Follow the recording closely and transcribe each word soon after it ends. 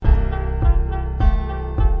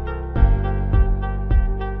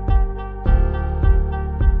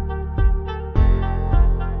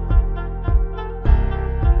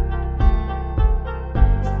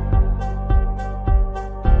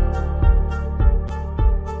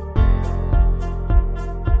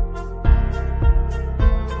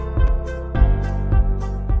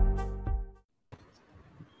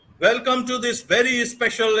Welcome to this very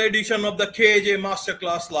special edition of the KJ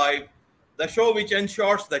Masterclass Live, the show which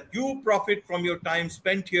ensures that you profit from your time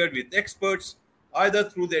spent here with experts, either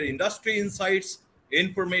through their industry insights,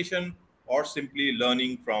 information, or simply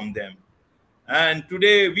learning from them. And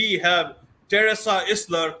today we have Teresa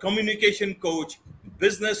Isler, communication coach,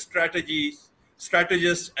 business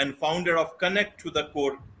strategist, and founder of Connect to the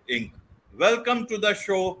Core Inc. Welcome to the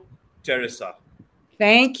show, Teresa.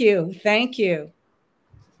 Thank you. Thank you.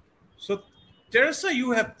 So, Teresa, you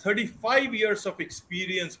have 35 years of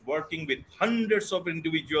experience working with hundreds of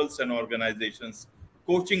individuals and organizations,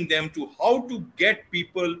 coaching them to how to get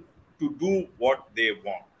people to do what they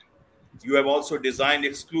want. You have also designed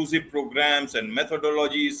exclusive programs and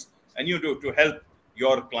methodologies, and you do to help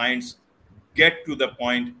your clients get to the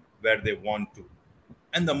point where they want to.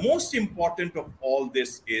 And the most important of all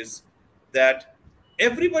this is that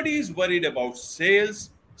everybody is worried about sales,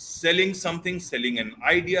 selling something, selling an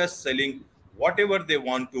idea, selling whatever they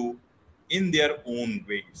want to in their own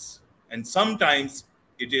ways. And sometimes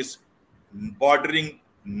it is bordering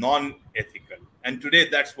non ethical. And today,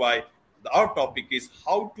 that's why our topic is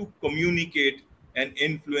how to communicate and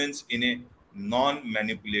influence in a non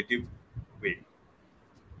manipulative way.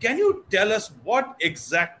 Can you tell us what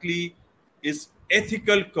exactly is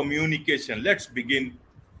ethical communication? Let's begin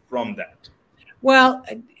from that. Well,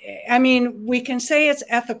 I mean, we can say it's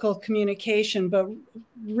ethical communication, but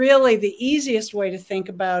really the easiest way to think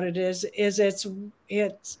about it is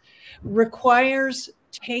it requires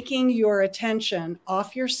taking your attention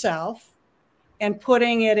off yourself and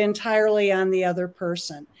putting it entirely on the other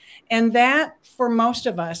person. And that, for most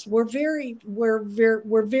of us, we're very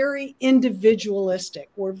individualistic.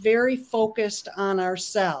 We're very focused on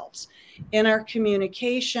ourselves in our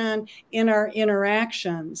communication, in our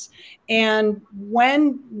interactions. And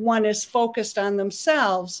when one is focused on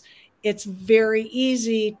themselves, it's very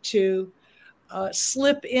easy to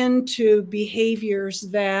slip into behaviors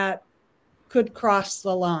that could cross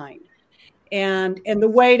the line. And the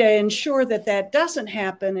way to ensure that that doesn't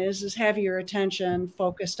happen is have your attention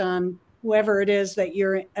focused on whoever it is that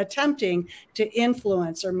you're attempting to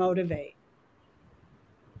influence or motivate.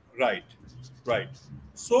 Right, right.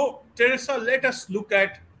 So, Teresa, let us look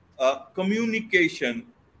at communication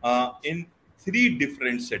in three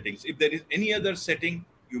different settings. If there is any other setting,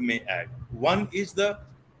 you may add. One is the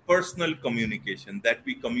personal communication that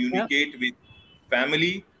we communicate with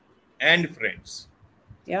family and friends.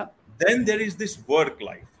 Yep. Then there is this work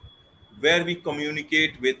life where we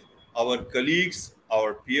communicate with our colleagues,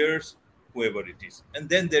 our peers, whoever it is. And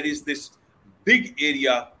then there is this big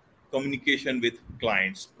area communication with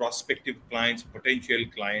clients, prospective clients, potential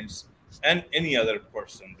clients, and any other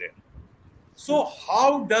person there. So,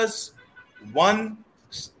 how does one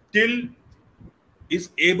still is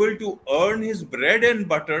able to earn his bread and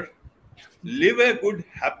butter, live a good,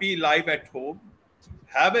 happy life at home,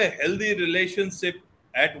 have a healthy relationship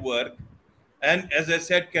at work, and as I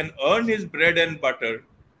said, can earn his bread and butter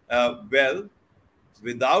well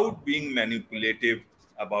without being manipulative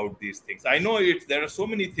about these things? I know there are so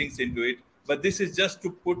many things into it, but this is just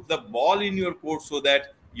to put the ball in your court so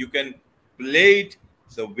that you can play it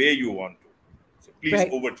the way you want to. So please,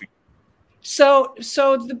 right. Over to you. So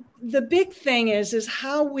the big thing is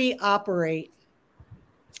how we operate,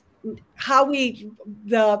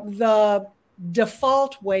 the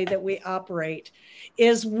default way that we operate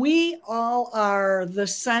is we all are the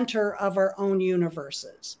center of our own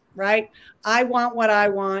universes, right? I want what I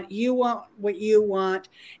want, you want what you want,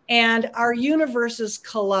 and our universes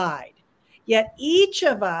collide. Yet each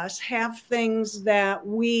of us have things that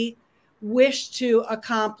we wish to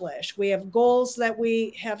accomplish. We have goals that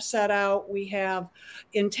we have set out. We have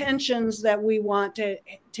intentions that we want to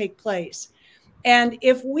take place. And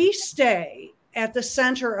if we stay at the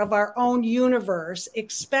center of our own universe,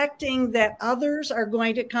 expecting that others are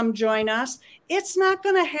going to come join us, it's not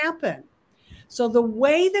going to happen. So the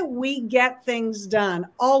way that we get things done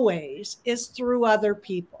always is through other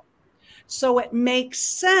people. So it makes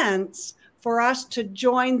sense for us to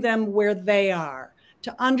join them where they are,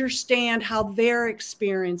 to understand how they're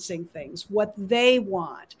experiencing things, what they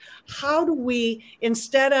want. How do we,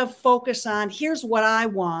 instead of focus on, here's what I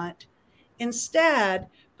want, instead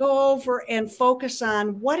go over and focus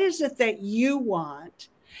on what is it that you want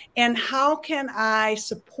and how can I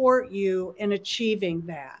support you in achieving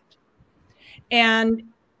that? And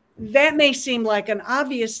that may seem like an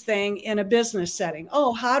obvious thing in a business setting.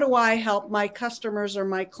 Oh, how do I help my customers or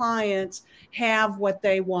my clients have what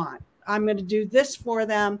they want? I'm going to do this for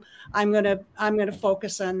them. I'm going to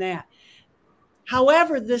focus on that.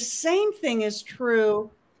 However, the same thing is true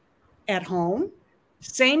at home.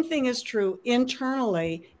 Same thing is true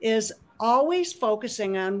internally, is always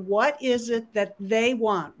focusing on what is it that they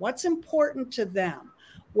want, what's important to them,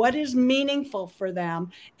 what is meaningful for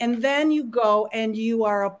them. And then you go and you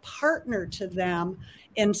are a partner to them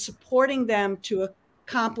in supporting them to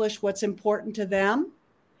accomplish what's important to them.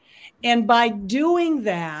 And by doing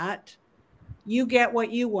that, you get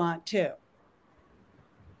what you want too.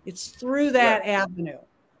 It's through Right. that avenue.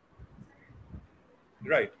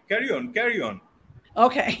 Right. Carry on. Carry on.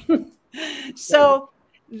 Okay. Carry on. So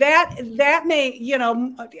that may,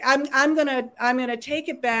 I'm gonna take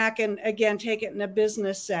it back and again take it in a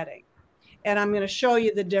business setting, and I'm going to show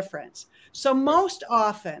you the difference. So Right. most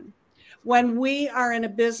often when we are in a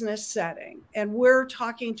business setting and we're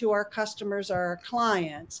talking to our customers or our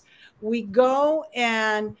clients, we go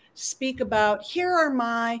and speak about, here are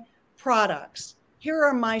my products. Here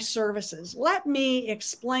are my services. Let me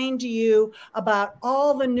explain to you about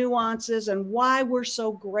all the nuances and why we're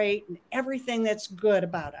so great and everything that's good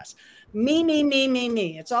about us. Me, me, me, me,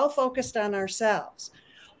 me. It's all focused on ourselves.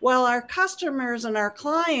 Well, our customers and our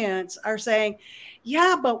clients are saying,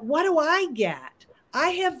 yeah, but what do I get? I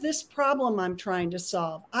have this problem I'm trying to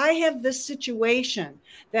solve. I have this situation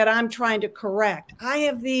that I'm trying to correct. I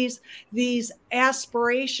have these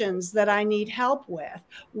aspirations that I need help with.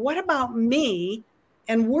 What about me?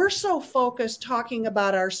 And we're so focused talking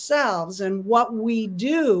about ourselves and what we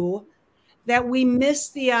do that we miss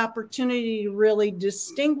the opportunity to really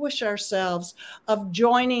distinguish ourselves of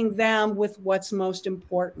joining them with what's most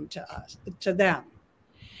important to us, to them.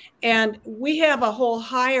 And we have a whole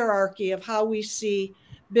hierarchy of how we see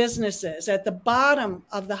businesses. At the bottom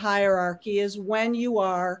of the hierarchy is when you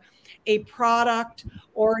are a product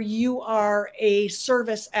or you are a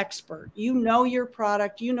service expert. You know your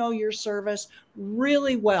product, you know your service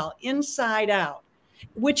really well, inside out,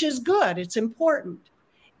 which is good. It's important.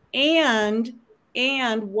 And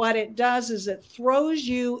what it does is it throws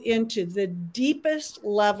you into the deepest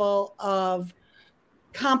level of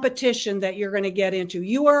competition that you're going to get into.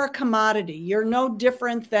 You are a commodity. You're no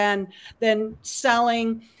different than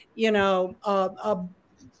selling,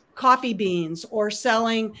 coffee beans or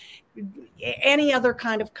selling any other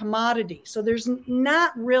kind of commodity. So there's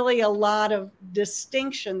not really a lot of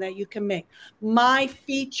distinction that you can make. My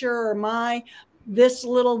feature or this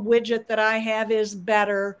little widget that I have is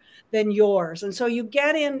better than yours. And so you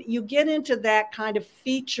get into that kind of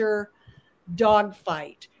feature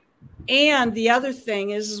dogfight. And the other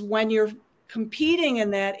thing is when you're competing in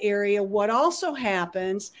that area, what also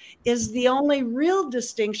happens is the only real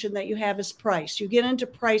distinction that you have is price. You get into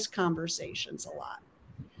price conversations a lot.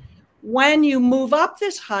 When you move up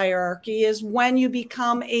this hierarchy is when you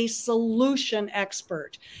become a solution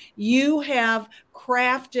expert. You have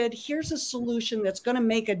crafted, here's a solution that's going to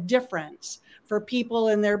make a difference for people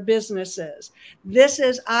in their businesses.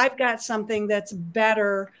 I've got something that's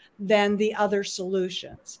better than the other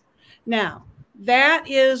solutions. Now, that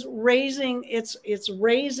is it's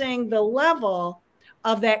raising the level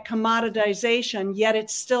of that commoditization, yet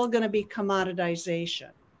it's still going to be commoditization.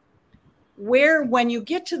 Where when you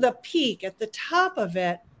get to the peak at the top of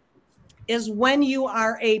it is when you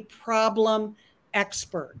are a problem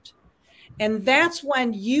expert. And that's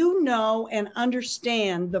when you know and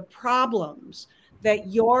understand the problems that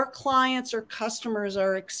your clients or customers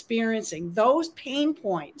are experiencing, those pain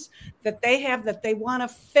points that they have that they want to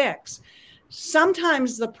fix.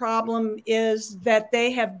 Sometimes the problem is that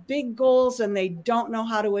they have big goals and they don't know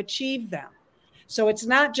how to achieve them. So it's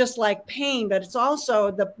not just like pain, but it's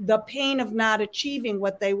also the pain of not achieving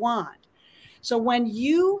what they want. So when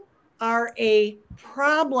you are a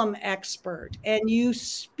problem expert and you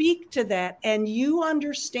speak to that and you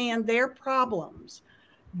understand their problems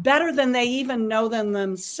better than they even know them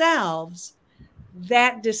themselves,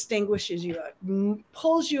 that distinguishes you,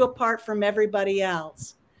 pulls you apart from everybody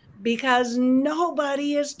else because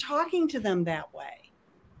nobody is talking to them that way.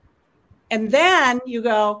 And then you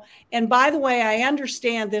go, and by the way, I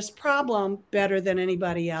understand this problem better than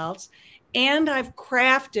anybody else. And I've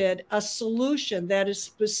crafted a solution that is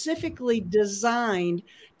specifically designed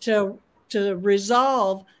to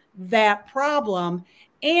resolve that problem.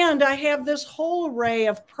 And I have this whole array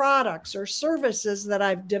of products or services that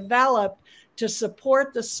I've developed to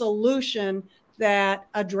support the solution that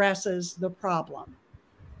addresses the problem.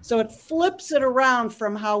 So it flips it around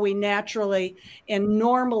from how we naturally and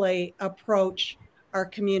normally approach our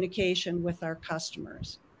communication with our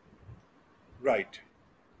customers. Right.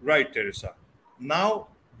 Right, Teresa. Now,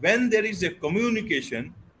 when there is a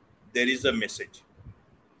communication, there is a message.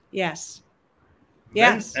 Yes.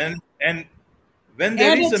 When Yes. and when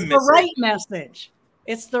there And is a it's the message, right message.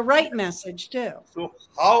 It's the right message too. so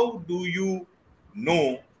how do you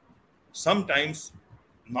know sometimes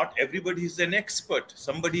not everybody is an expert.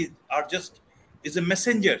 Somebody are just is a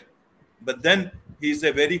messenger, but then he is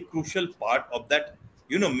a very crucial part of that,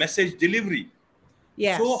 message delivery. So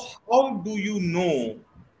Yes. how do you know,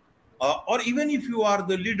 or even if you are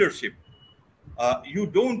the leadership, you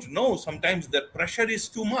don't know, sometimes the pressure is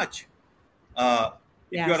too much. uh,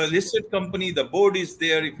 if you are a Yes. listed company, the board is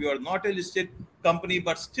there. If you are not a listed company,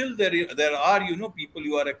 but still there are, people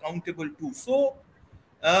you are accountable to. So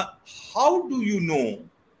uh, how do you know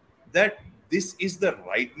that this is the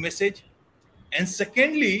right message? And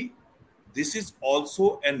secondly, this is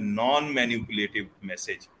also a non-manipulative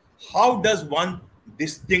message. How does one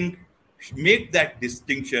distinct make that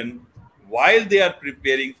distinction while they are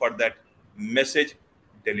preparing for that message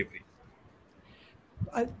delivery?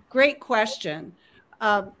 A great question.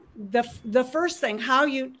 The first thing, how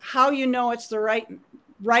you know it's the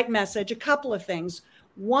right message. A couple of things.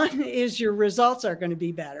 One is your results are going to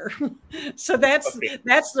be better. So Okay.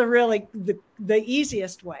 that's the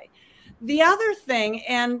easiest way. The other thing,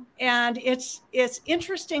 and it's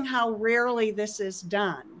interesting how rarely this is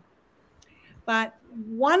done, but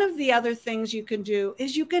one of the other things you can do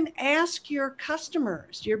is you can ask your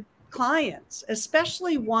customers, your clients,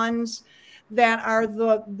 especially ones that are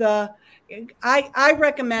I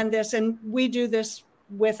recommend this, and we do this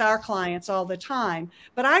with our clients all the time,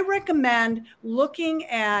 but I recommend looking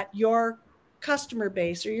at your customer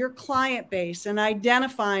base or your client base and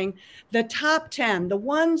identifying the top 10, the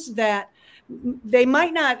ones that they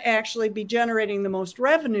might not actually be generating the most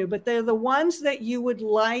revenue, but they're the ones that you would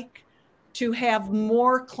like to have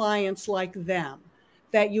more clients like them,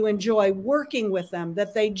 that you enjoy working with them,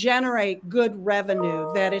 that they generate good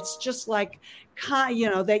revenue, that it's just like,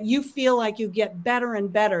 that you feel like you get better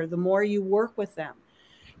and better the more you work with them.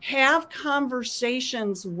 Have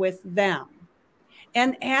conversations with them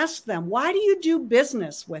and ask them, why do you do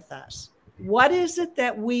business with us? What is it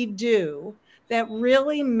that we do that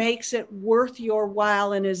really makes it worth your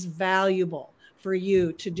while and is valuable for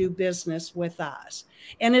you to do business with us?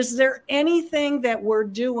 And is there anything that we're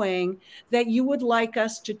doing that you would like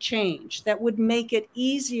us to change that would make it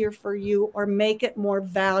easier for you or make it more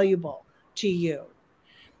valuable to you?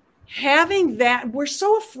 Having that, we're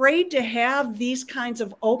so afraid to have these kinds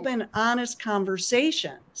of open, honest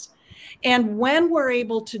conversations. And when we're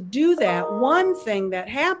able to do that, one thing that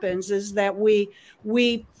happens is that we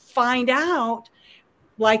find out,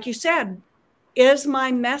 like you said, is my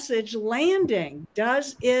message landing?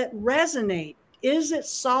 Does it resonate? Is it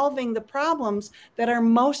solving the problems that are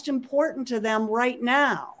most important to them right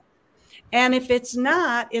now? And if it's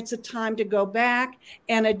not, it's a time to go back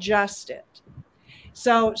and adjust it.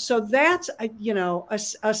 So that's,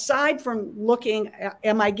 aside from looking,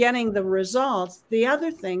 am I getting the results? The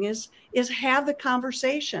other thing is have the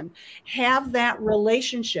conversation, have that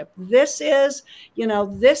relationship. This is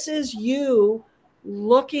you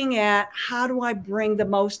looking at, how do I bring the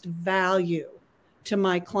most value to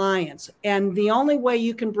my clients? And the only way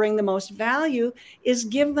you can bring the most value is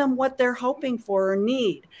give them what they're hoping for or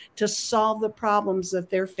need to solve the problems that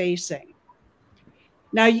they're facing.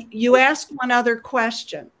 Now, you asked one other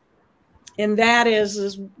question, and that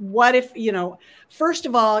is what if, first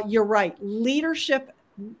of all, you're right. Leadership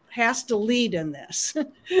has to lead in this.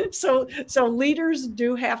 So leaders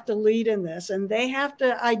do have to lead in this, and they have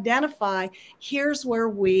to identify, here's where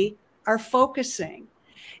we are focusing.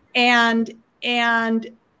 And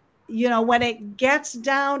when it gets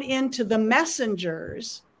down into the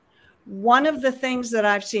messengers, one of the things that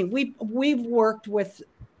I've seen, we've worked with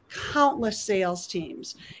countless sales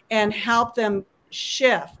teams and helped them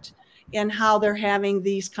shift in how they're having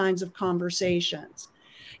these kinds of conversations.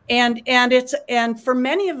 And for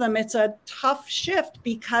many of them, it's a tough shift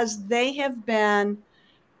because they have been,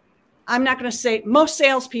 I'm not going to say, most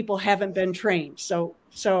salespeople haven't been trained. So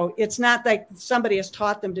it's not like somebody has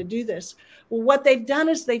taught them to do this. Well, what they've done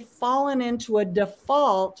is they've fallen into a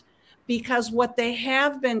default, because what they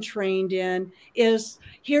have been trained in is,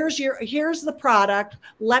 here's the product.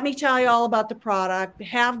 Let me tell you all about the product.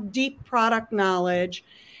 Have deep product knowledge.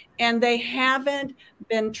 And they haven't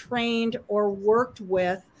been trained or been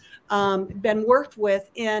worked with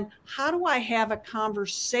in, how do I have a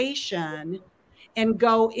conversation and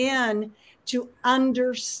go in to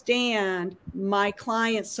understand my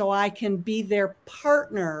clients so I can be their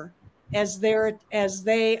partner as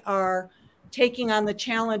they are taking on the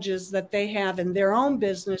challenges that they have in their own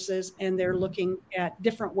businesses, and they're looking at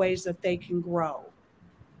different ways that they can grow.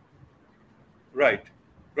 Right,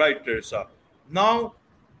 right, Teresa. Now,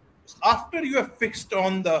 after you have fixed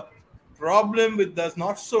on the problem with the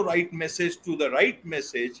not so right message to the right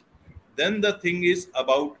message, then the thing is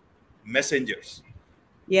about messengers.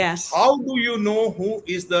 Yes. How do you know who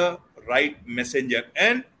is the right messenger?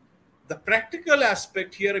 And the practical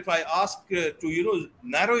aspect here, if I ask to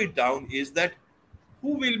narrow it down, is that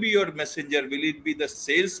who will be your messenger? Will it be the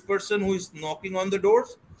salesperson who is knocking on the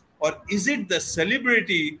doors, or is it the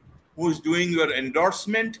celebrity who is doing your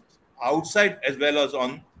endorsement outside as well as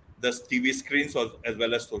on the TV screens, or as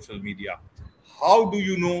well as social media? How do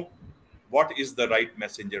you know what is the right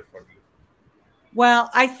messenger for you? Well,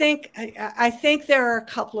 I think there are a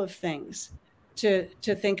couple of things to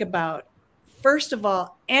think about. First of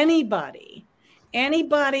all, anybody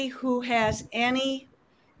who has any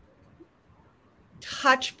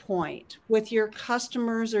touch point with your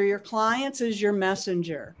customers or your clients is your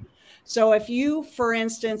messenger. So if you, for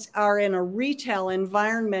instance, are in a retail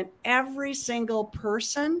environment, every single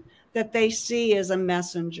person that they see is a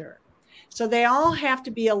messenger. So they all have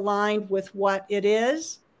to be aligned with what it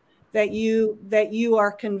is that you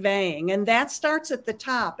are conveying, and that starts at the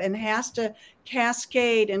top and has to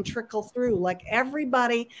cascade and trickle through. Like,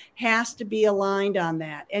 everybody has to be aligned on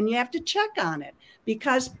that, and you have to check on it,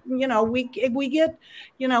 because we get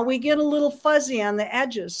a little fuzzy on the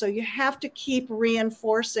edges, so you have to keep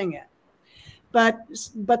reinforcing it. But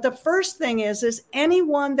the first thing is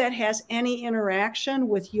anyone that has any interaction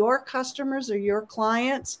with your customers or your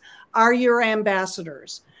clients are your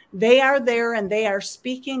ambassadors. They are there and they are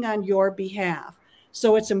speaking on your behalf.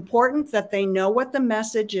 So it's important that they know what the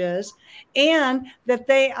message is, and that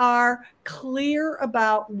they are clear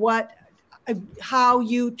about how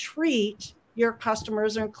you treat your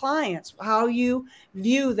customers and clients, how you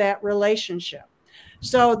view that relationship.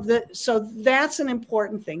 So that's an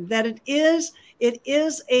important thing, that it is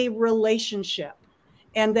a relationship,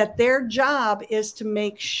 and that their job is to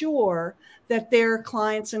make sure that their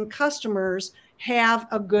clients and customers have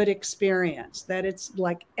a good experience, that it's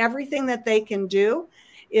like everything that they can do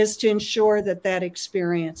is to ensure that that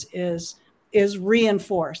experience is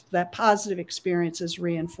reinforced, that positive experience is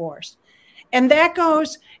reinforced. And that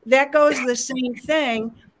goes the same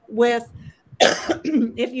thing with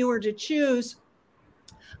if you were to choose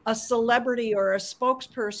a celebrity or a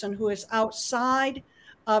spokesperson who is outside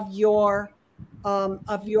of your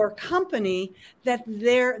company,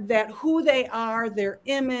 that who they are, their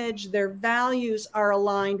image, their values are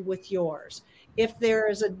aligned with yours. If there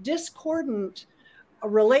is a discordant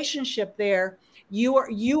relationship there, you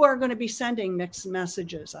are going to be sending mixed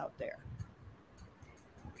messages out there.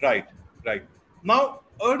 Right, right. Now,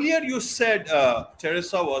 earlier you said,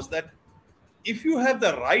 Teresa, was that if you have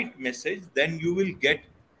the right message, then you will get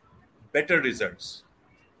better results.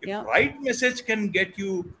 If Yeah. right message can get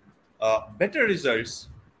you better results,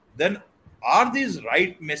 then are these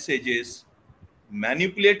right messages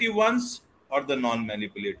manipulative ones or the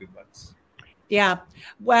non-manipulative ones? Yeah.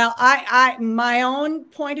 Well, I my own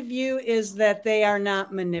point of view is that they are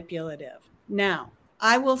not manipulative. Now,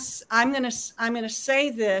 I'm going to say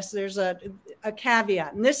this. There's a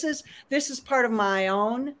caveat, and this is part of my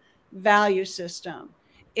own value system.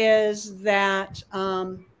 Is that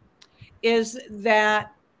is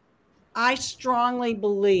that I strongly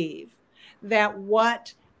believe that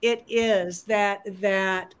what it is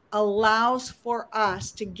that allows for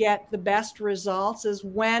us to get the best results is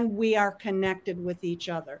when we are connected with each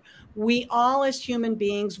other. We all, as human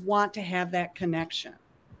beings, want to have that connection.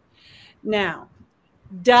 Now,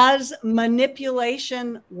 does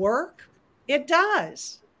manipulation work? It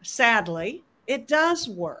does. Sadly, it does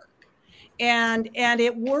work. And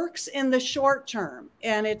it works in the short term,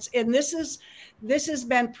 and this has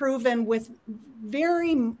been proven with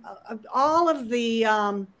very all of the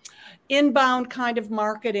inbound kind of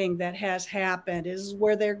marketing that has happened, is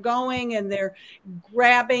where they're going and they're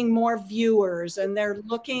grabbing more viewers and they're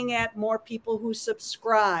looking at more people who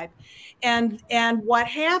subscribe, and what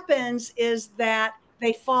happens is that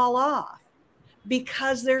they fall off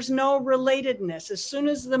because there's no relatedness. As soon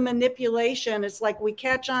as the manipulation, it's like we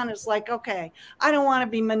catch on, it's like, okay, I don't want to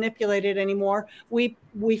be manipulated anymore. We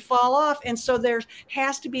fall off. And so there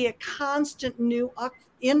has to be a constant new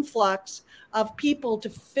influx of people to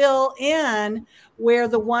fill in where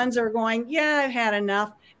the ones are going, yeah, I've had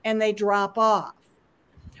enough, and they drop off.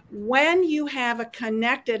 When you have a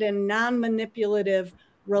connected and non-manipulative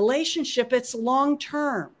relationship, it's long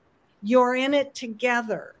term. You're in it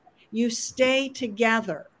together. You stay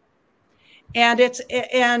together, and it's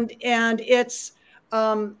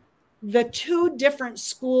the two different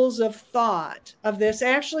schools of thought of this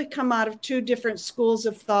actually come out of two different schools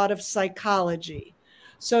of thought of psychology.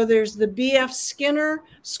 So there's the B.F. Skinner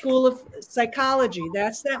School of Psychology.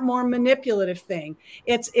 That's that more manipulative thing.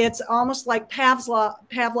 It's almost like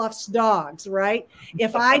Pavlov's dogs, right?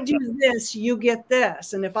 If I do this, you get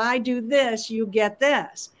this. And if I do this, you get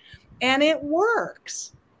this. And it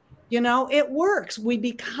works. It works. We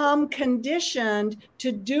become conditioned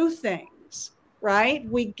to do things, right?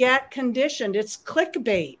 We get conditioned. It's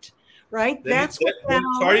clickbait, right? That's what that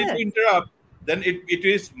all sorry to is. interrupt. Then it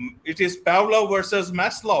is Pavlov versus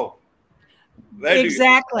Maslow. Where do you?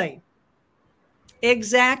 Exactly.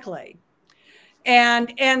 Exactly.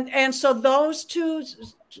 And so those two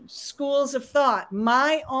schools of thought,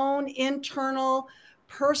 my own internal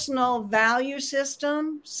personal value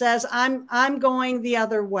system says I'm going the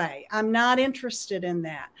other way. I'm not interested in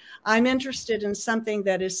that. I'm interested in something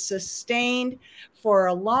that is sustained for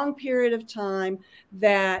a long period of time,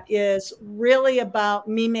 that is really about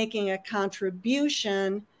me making a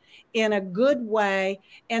contribution in a good way,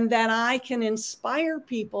 and that I can inspire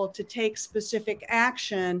people to take specific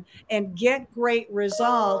action and get great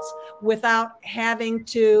results without having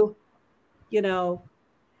to, you know,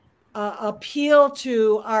 appeal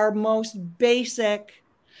to our most basic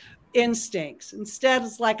instincts. Instead,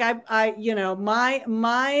 it's like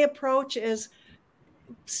my approach is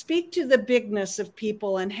speak to the bigness of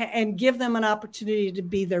people and give them an opportunity to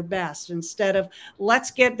be their best, instead of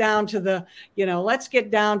let's get down to the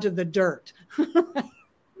dirt.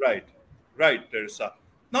 Right, right, Teresa.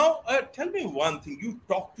 Now, tell me one thing. You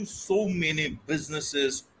talk to so many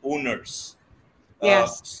businesses, owners,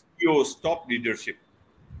 Yes. CEOs, top leadership.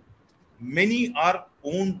 Many are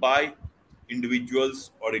owned by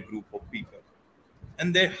individuals or a group of people,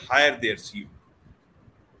 and they hire their CEO.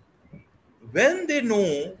 When they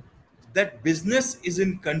know that business is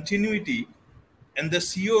in continuity and the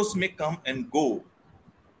CEOs may come and go,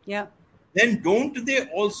 Yeah. then don't they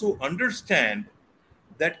also understand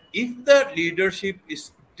that if the leadership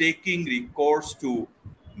is taking recourse to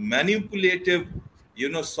manipulative,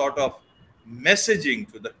 sort of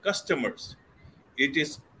messaging to the customers, it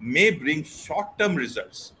is may bring short-term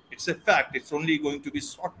results. It's a fact. It's only going to be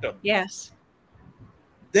short-term. Yes.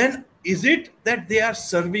 Then is it that they are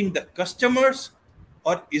serving the customers,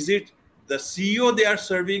 or is it the CEO they are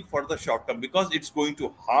serving for the short term, because it's going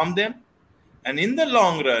to harm them? And in the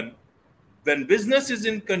long run, when business is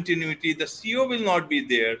in continuity, the CEO will not be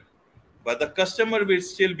there, but the customer will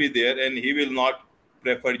still be there, and he will not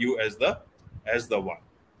prefer you as the one.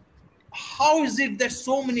 How is it that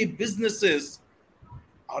so many businesses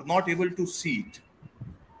are not able to see it?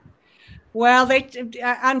 Well, they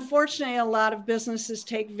unfortunately, a lot of businesses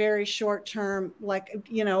take very short term. Like,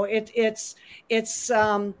 it's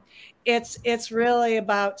it's really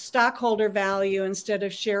about stockholder value instead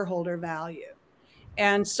of shareholder value,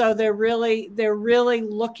 and so they're really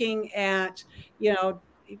looking at,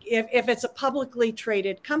 if it's a publicly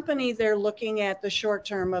traded company, they're looking at the short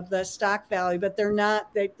term of the stock value, but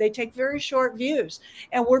they take very short views,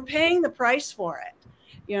 and we're paying the price for it.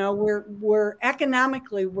 We're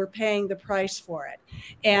economically, we're paying the price for it,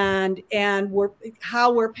 and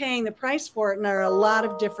we're paying the price for it, and there are a lot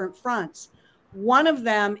of different fronts. One of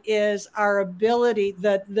them is our ability,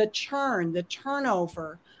 the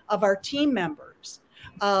turnover of our team members,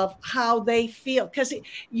 of how they feel, because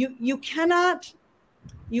you cannot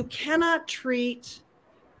treat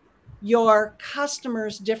your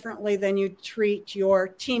customers differently than you treat your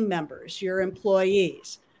team members, your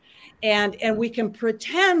employees. And we can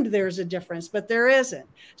pretend there's a difference, but there isn't.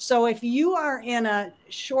 So if you are in a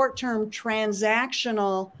short-term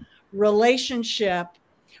transactional relationship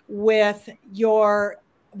with your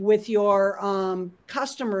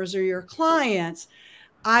customers or your clients,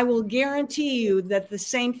 I will guarantee you that the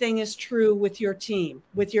same thing is true with your team,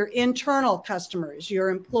 with your internal customers, your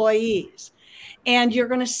employees, and you're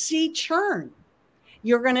going to see churn.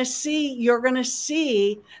 You're going to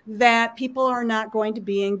see that people are not going to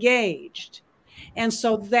be engaged. And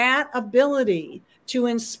so that ability to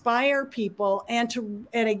inspire people, and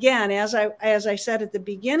again, as I said at the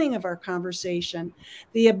beginning of our conversation,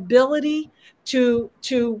 the ability to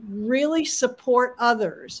really support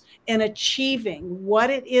others in achieving what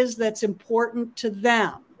it is that's important to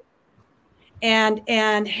them,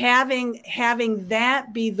 and having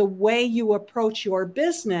that be the way you approach your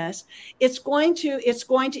business, it's going to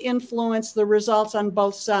influence the results on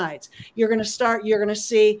both sides. You're going to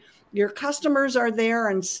see your customers are there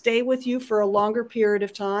and stay with you for a longer period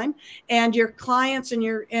of time, and your clients and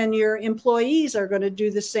your employees are going to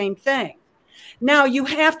do the same thing. Now you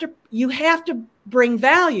have to bring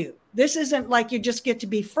value. This isn't like you just get to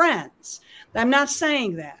be friends. I'm not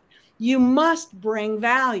saying that. You must bring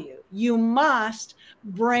value. You must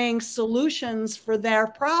bring solutions for their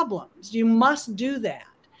problems. You must do that.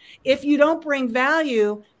 If you don't bring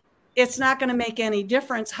value, it's not going to make any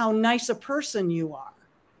difference how nice a person you are,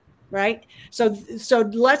 right? So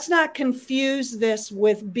let's not confuse this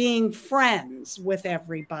with being friends with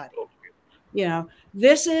everybody. Okay. You know,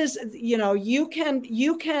 this is, you know, you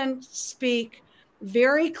can speak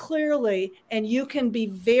very clearly, and you can be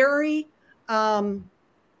very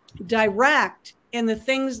direct in the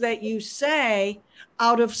things that you say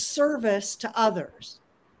out of service to others.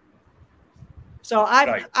 So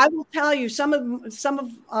Right. I will tell you, some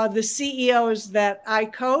of the CEOs that I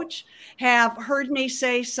coach have heard me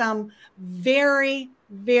say some very,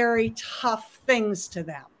 very tough things to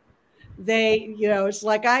them. They, you know, it's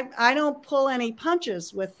like I don't pull any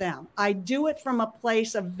punches with them. I do it from a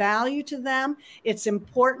place of value to them. It's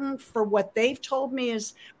important for what they've told me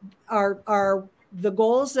is are the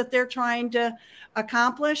goals that they're trying to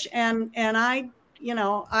accomplish. And I, you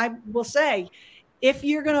know, I will say, if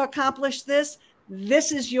you're going to accomplish this,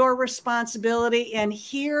 this is your responsibility, and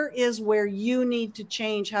here is where you need to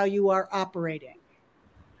change how you are operating.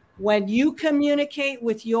 When you communicate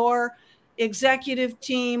with your executive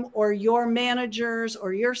team or your managers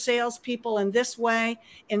or your salespeople in this way,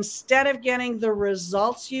 instead of getting the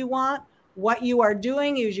results you want, what you are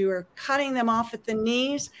doing is you are cutting them off at the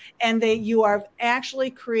knees, and you are actually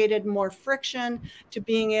created more friction to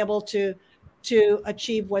being able to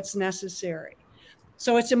achieve what's necessary.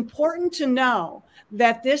 So it's important to know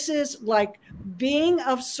that this is like being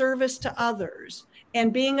of service to others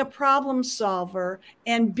and being a problem solver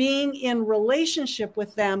and being in relationship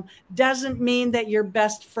with them doesn't mean that you're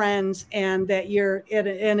best friends and that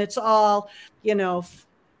and it's all, you know,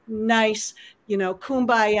 nice, you know,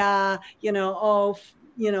 kumbaya, you know, oh,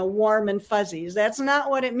 you know, warm and fuzzies. That's not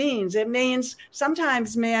what it means. It means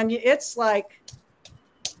sometimes, man, it's like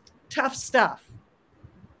tough stuff,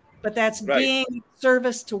 but that's Right. being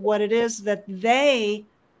service to what it is that they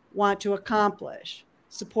want to accomplish,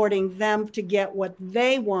 supporting them to get what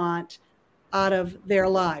they want out of their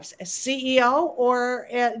lives as CEO or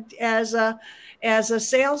as a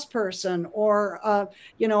salesperson or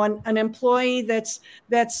you know, an employee that's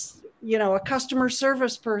you know, a customer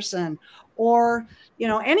service person, or you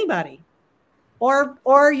know, anybody,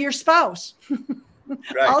 or your spouse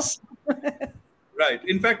Right. also. Right.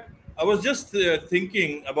 In fact, I was just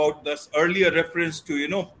thinking about this earlier reference to,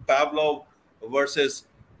 Pavlov versus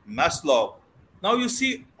Maslow. Now you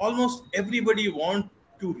see, almost everybody want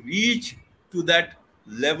to reach to that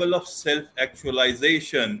level of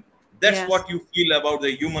self-actualization. That's Yes, what you feel about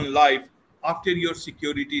the human life after your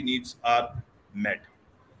security needs are met.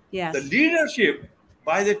 The yes. leadership,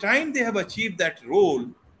 by the time they have achieved that role,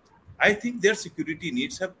 I think their security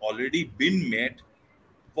needs have already been met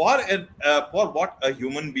for what a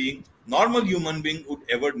normal human being, would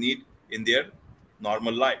ever need in their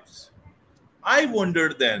normal lives. I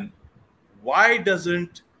wonder then, why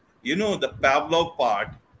doesn't, the Pavlov part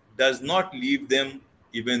does not leave them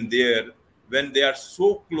even there when they are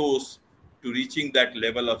so close to reaching that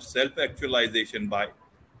level of self-actualization by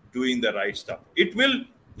doing the right stuff. It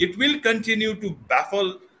will continue to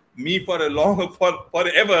baffle me for a long for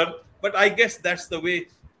forever, but I guess that's the way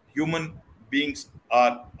human beings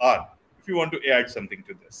are. If you want to add something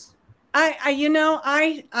to this. You know,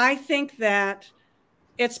 I think that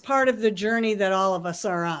it's part of the journey that all of us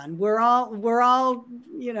are on. We're all,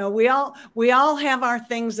 you know, we all have our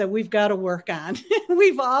things that we've got to work on.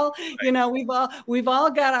 we've all, you Right. know, we've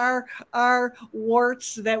all got our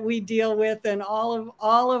warts that we deal with, and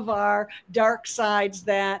all of our dark sides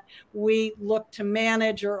that we look to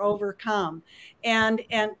manage or overcome. And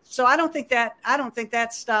so I don't think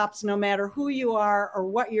that stops, no matter who you are or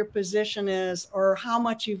what your position is or how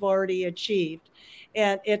much you've already achieved.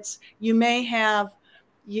 And it's you may have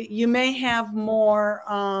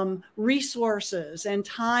more resources and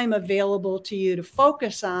time available to you to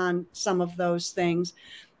focus on some of those things.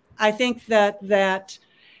 I think that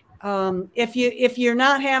if you're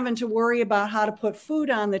not having to worry about how to put food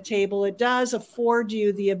on the table, it does afford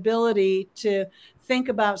you the ability to think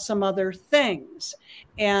about some other things,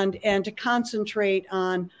 and to concentrate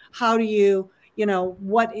on how do you know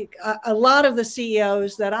what a lot of the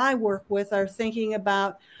CEOs that I work with are thinking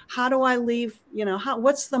about: how do I leave,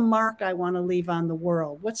 what's the mark I want to leave on the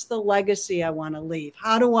world? What's the legacy I want to leave?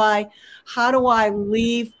 How do I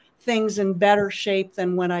leave things in better shape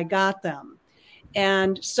than when I got them?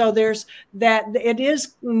 And so there's that. It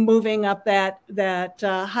is moving up that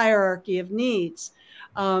hierarchy of needs.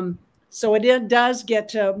 So it does get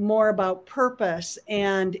to more about purpose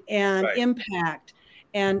and Right. impact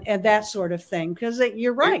and that sort of thing. Because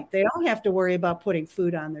you're It, right, they don't have to worry about putting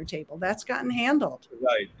food on their table. That's gotten handled.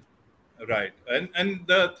 right. Right. And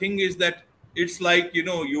the thing is that it's like,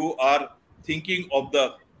 you are thinking of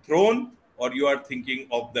the throne or you are thinking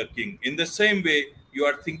of the king. In the same way, you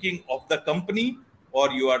are thinking of the company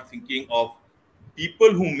or you are thinking of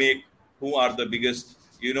people who are the biggest,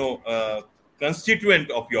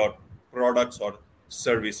 constituent of your products or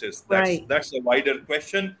services. That's Right, that's a wider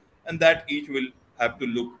question, and that each will have to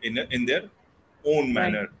look in their own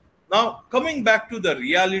right. manner. Now, coming back to the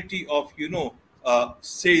reality of,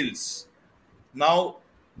 sales. Now,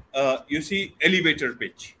 you see elevator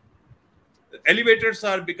pitch. Elevators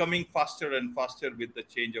are becoming faster and faster with the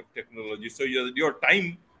change of technology. So your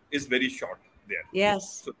time is very short there.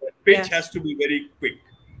 Yes, So the pitch has yes, to be very quick.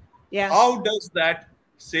 yes. How does that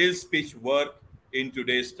sales pitch work in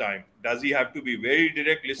today's time? Does he have to be very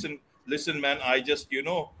direct? Listen, man. I just,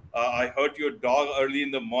 I hurt your dog early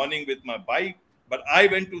in the morning with my bike, but I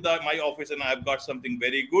went to my office and I've got something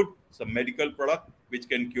very good, some medical product which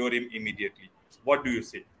can cure him immediately. What do you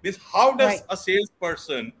say? Means, how Right. does a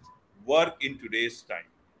salesperson work in today's time,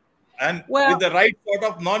 and with Well, the right sort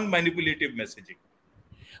of non-manipulative messaging?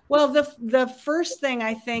 well, the first thing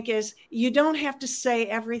I think is you don't have to say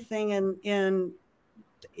everything in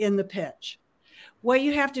the pitch. What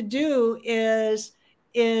you have to do is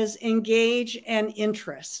engage an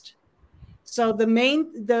interest. So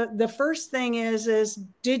the first thing is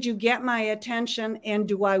did you get my attention and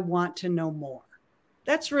do I want to know more?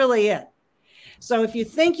 That's really it. So if you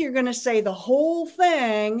think you're going to say the whole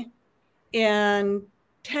thing in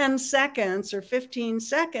 10 seconds or 15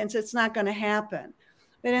 seconds, it's not going to happen.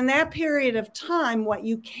 But in that period of time, what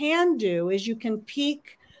you can do is you can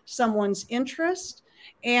pique someone's interest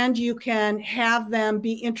and you can have them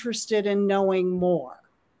be interested in knowing more.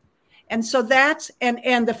 And so that's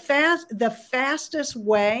and the fastest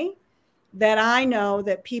way that I know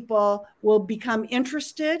that people will become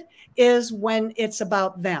interested is when it's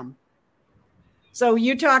about them. So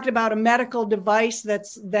you talked about a medical device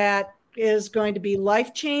that is going to be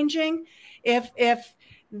life changing. If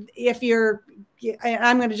you're,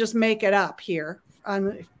 I'm going to just make it up here,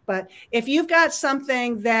 but if you've got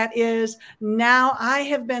something that is now, I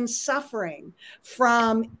have been suffering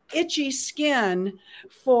from itchy skin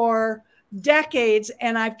for decades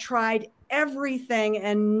and I've tried everything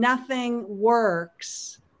and nothing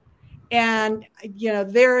works, and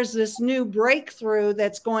there is this new breakthrough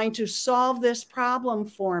that's going to solve this problem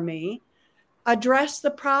for me. Address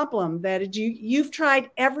the problem that you've tried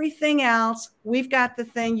everything else. We've got the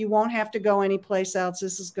thing. You won't have to go anyplace else.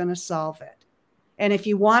 This is going to solve it. And if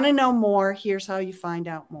you want to know more, here's how you find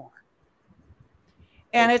out more.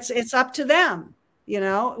 And Okay. it's up to them.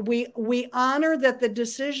 We honor that the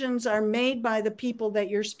decisions are made by the people that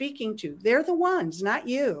you're speaking to. They're the ones, not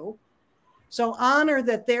you. So honor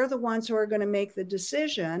that they're the ones who are going to make the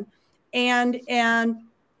decision. And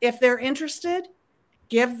if they're interested,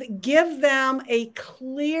 give them a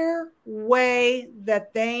clear way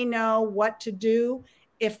that they know what to do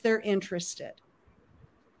if they're interested.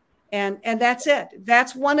 And that's it.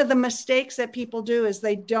 That's one of the mistakes that people do, is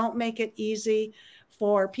they don't make it easy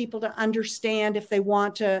for people to understand if they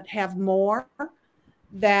want to have more,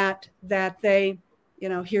 that they,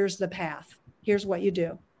 here's the path. Here's what you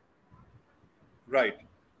do. Right,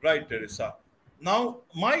 right, Teresa. Now,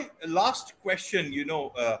 my last question,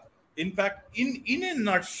 in fact, in a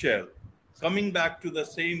nutshell, coming back to the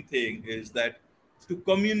same thing, is that to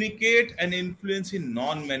communicate and influence in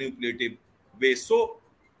non-manipulative ways. So,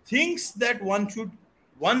 things that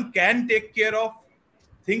one can take care of,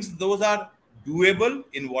 things those are doable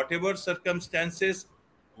in whatever circumstances.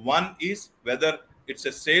 One is whether it's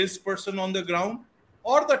a salesperson on the ground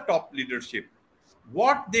or the top leadership,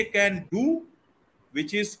 what they can do,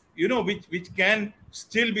 which is, which can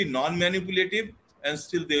still be non-manipulative, and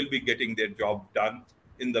still they'll be getting their job done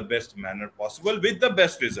in the best manner possible with the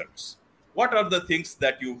best results. What are the things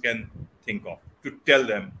that you can think of to tell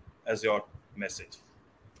them as your message?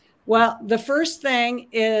 Well, the first thing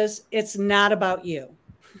is it's not about you.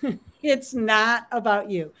 It's not about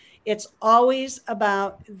you. It's always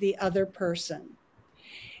about the other person.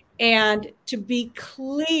 And to be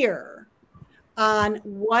clear on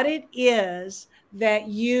what it is that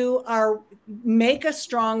you are, make a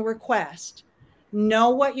strong request. Know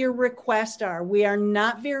what your requests are. We are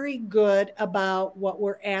not very good about what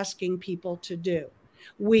we're asking people to do.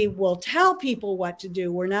 We will tell people what to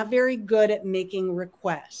do. We're not very good at making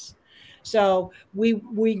requests. So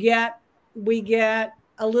we get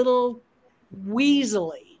a little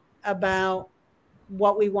weaselly about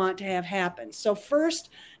what we want to have happen. So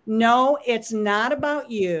first, no, it's not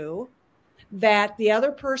about you. that the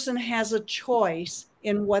other person has a choice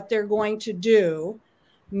in what they're going to do.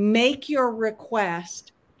 Make your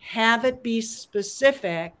request, have it be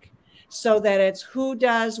specific so that it's who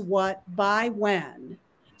does what by when.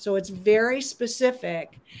 So it's very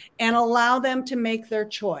specific, and allow them to make their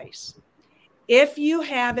choice. If you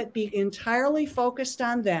have it be entirely focused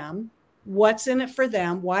on them, what's in it for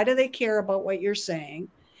them, why do they care about what you're saying,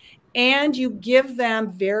 and you give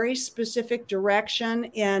them very specific direction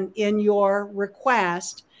in your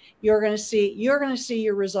request, you're going to see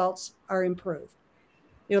your results are improved.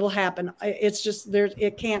 It'll happen. It's just there.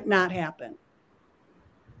 It can't not happen.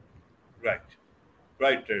 Right.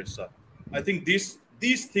 Right, Teresa. I think these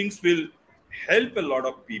things will help a lot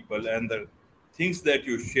of people, and the things that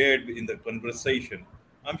you shared in the conversation.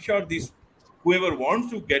 I'm sure these whoever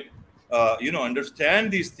wants to get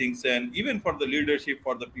understand these things, and even for the leadership,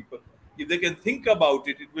 for the people, if they can think about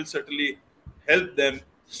it, it will certainly help them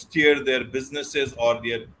steer their businesses or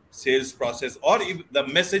their sales process or even the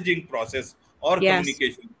messaging process or Yes.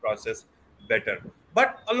 communication process better.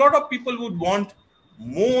 But a lot of people would want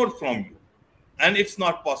more from you, and it's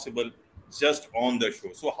not possible just on the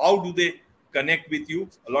show. So how do they connect with you?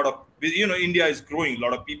 A lot of, India is growing, a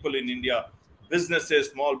lot of people in India, businesses,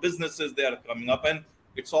 small businesses, they are coming up, and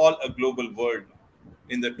it's all a global world now,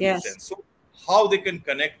 in the true Yes. sense. So how they can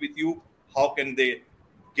connect with you, how can they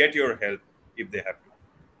get your help if they have to?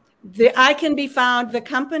 I can be found. The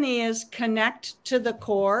company is Connect to the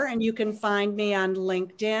Core, and you can find me on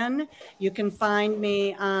LinkedIn. You can find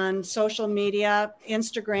me on social media,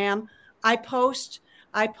 Instagram. I post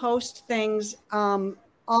I post things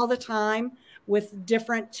all the time with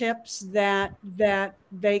different tips that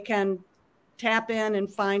they can tap in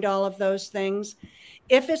and find all of those things.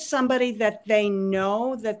 If it's somebody that they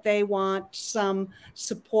know that they want some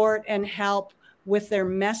support and help with their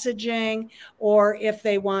messaging, or if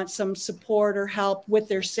they want some support or help with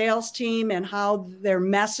their sales team and how their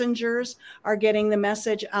messengers are getting the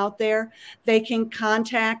message out there, they can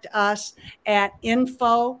contact us at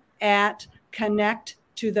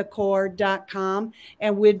info@connecttothecore.com,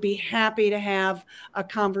 and we'd be happy to have a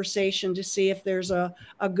conversation to see if there's a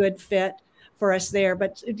good fit for us there.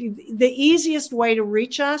 But the easiest way to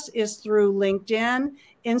reach us is through LinkedIn,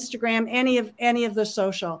 Instagram, any of the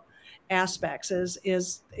social aspects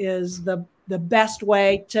is the best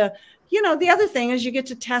way to. The other thing is you get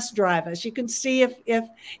to test drive us. You can see if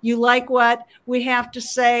you like what we have to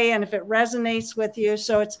say and if it resonates with you.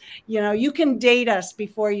 So it's, you can date us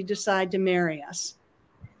before you decide to marry us.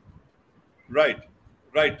 Right,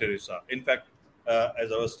 right, Teresa. In fact,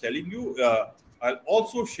 as I was telling you, I'll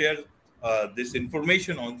also share this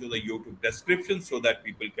information onto the YouTube description so that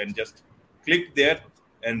people can just click there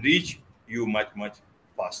and reach you much, much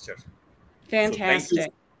faster. So thank you.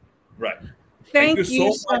 Fantastic. Right. Thank you Thank so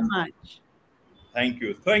you so much. much. Thank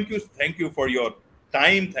you. Thank you. Thank you for your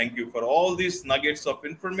time. Thank you for all these nuggets of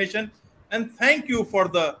information. And thank you for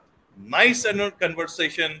the nice and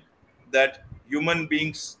conversation that human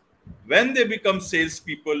beings, when they become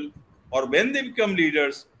salespeople or when they become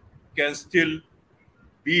leaders, can still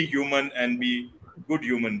be human and be good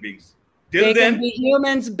human beings. Till They can then, be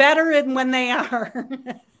humans better than when they are.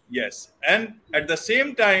 yes. And at the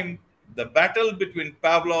same time, the battle between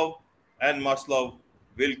Pavlov and Maslow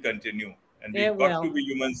will continue. And It we've got to will. be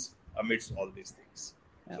humans amidst all these things.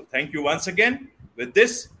 So Yep. thank you once again. With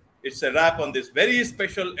this, it's a wrap on this very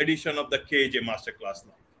special edition of the KJ Masterclass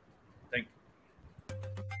now.